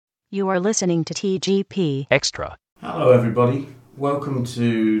You are listening to TGP Xtra. Hello everybody, welcome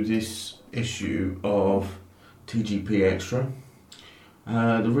to this issue of TGP Xtra.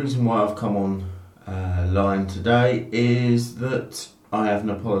 The reason why I've come on line today is that I have an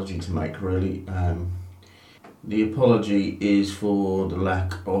apology to make really. The apology is for the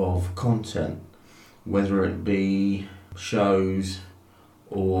lack of content, whether it be shows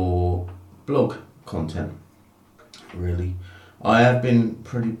or blog content really. I have been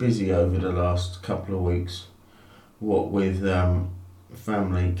pretty busy over the last couple of weeks, what with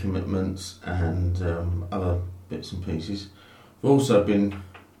family commitments and other bits and pieces. I've also been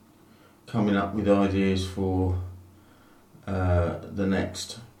coming up with ideas for the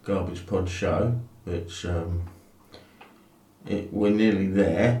next Garbage Pod show, which we're nearly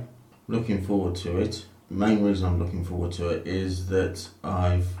there. Looking forward to it. The main reason I'm looking forward to it is that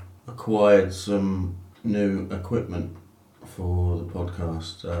I've acquired some new equipment for the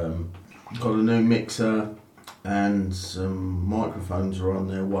podcast. Got a new mixer and some microphones are on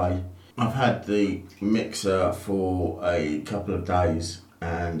their way. I've had the mixer for a couple of days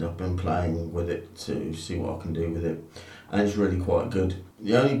and I've been playing with it to see what I can do with it, and it's really quite good.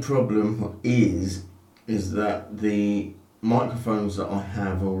 The only problem is that the microphones that I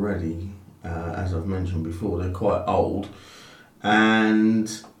have already, as I've mentioned before, they're quite old and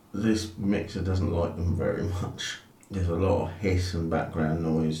this mixer doesn't like them very much. There's a lot of hiss and background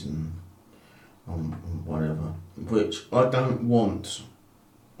noise and whatever, which I don't want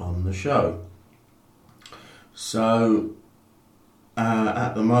on the show. So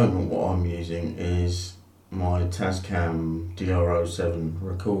at the moment what I'm using is my Tascam DR07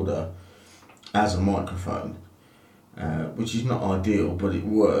 recorder as a microphone, which is not ideal, but it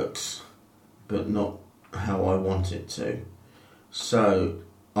works, but not how I want it to. So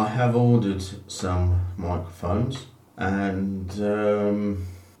I have ordered some microphones and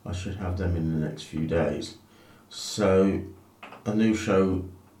I should have them in the next few days. So a new show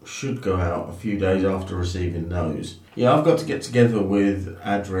should go out a few days after receiving those. Yeah, I've got to get together with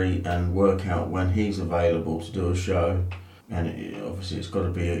Adri and work out when he's available to do a show, and obviously it's got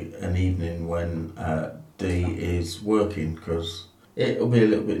to be an evening when Dee is working, because it'll be a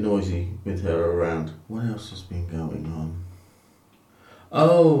little bit noisy with her around. What else has been going on?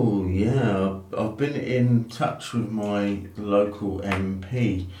 Oh yeah, I've been in touch with my local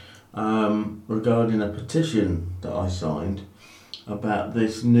MP regarding a petition that I signed about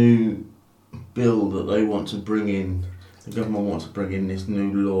this new bill that they want to bring in. The government wants to bring in this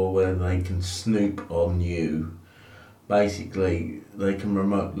new law where they can snoop on you. Basically, they can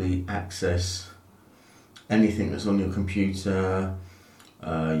remotely access anything that's on your computer,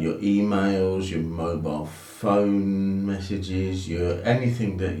 your emails, your mobile phone messages,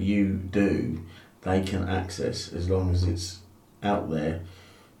 anything that you do, they can access as long as it's out there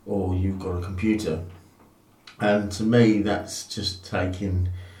or you've got a computer. And to me, that's just taking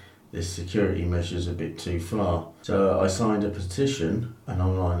the security measures a bit too far. So I signed a petition, an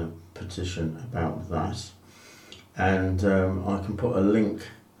online petition about that, and I can put a link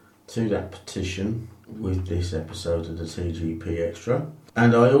to that petition with this episode of the TGP Xtra.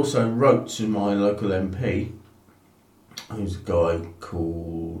 And I also wrote to my local MP, who's a guy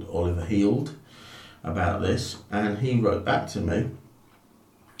called Oliver Heald, about this, and he wrote back to me,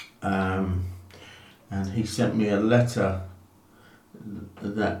 and he sent me a letter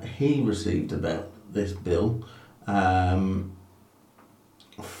that he received about this bill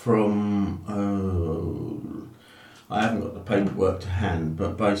from, I haven't got the paperwork to hand,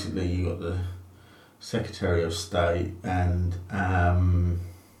 but basically you got the Secretary of State and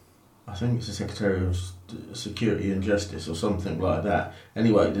I think it's the Secretary of Security and Justice or something like that.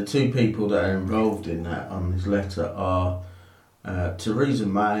 Anyway, the two people that are involved in that on this letter are Theresa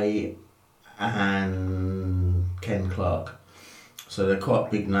May and Ken Clarke. So they're quite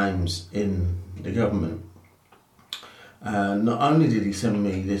big names in the government. Not only did he send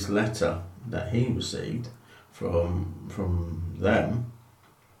me this letter that he received from them,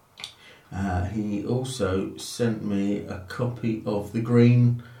 he also sent me a copy of the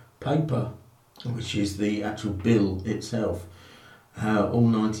Green Paper, which is the actual bill itself, all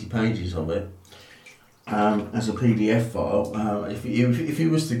 90 pages of it, as a PDF file. If you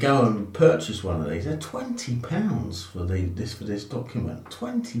was to go and purchase one of these, they're £20 for this document.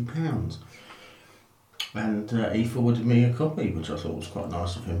 £20, and he forwarded me a copy, which I thought was quite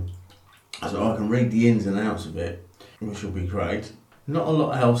nice of him, so I can read the ins and outs of it, which will be great. Not a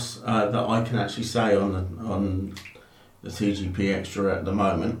lot else that I can actually say on the TGP Xtra at the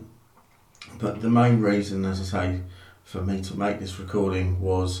moment, but the main reason, as I say, for me to make this recording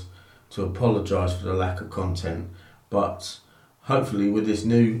was to apologise for the lack of content, but hopefully with this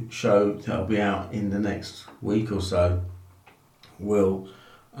new show that'll be out in the next week or so, we'll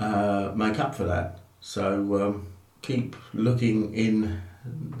make up for that. So keep looking in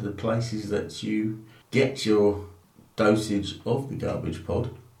the places that you get your dosage of the Garbage Pod.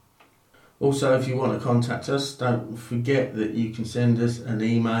 Also, if you want to contact us, don't forget that you can send us an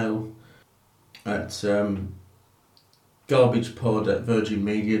email at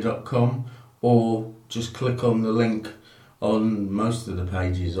garbagepod@virginmedia.com, or just click on the link on most of the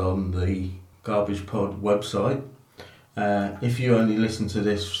pages on the Garbage Pod website. If you only listen to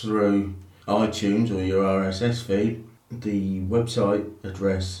this through iTunes or your RSS feed, the website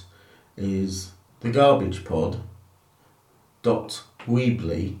address is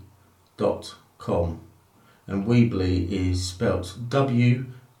thegarbagepod.weebly.com, and Weebly is spelt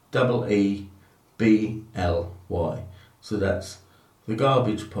WEEBLY. So that's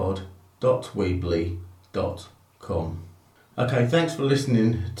thegarbagepod.weebly.com. Okay, thanks for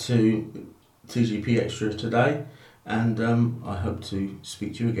listening to TGP Xtra today, and I hope to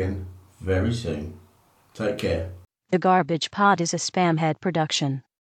speak to you again very soon. Take care. The Garbage Pod is a Spamhead production.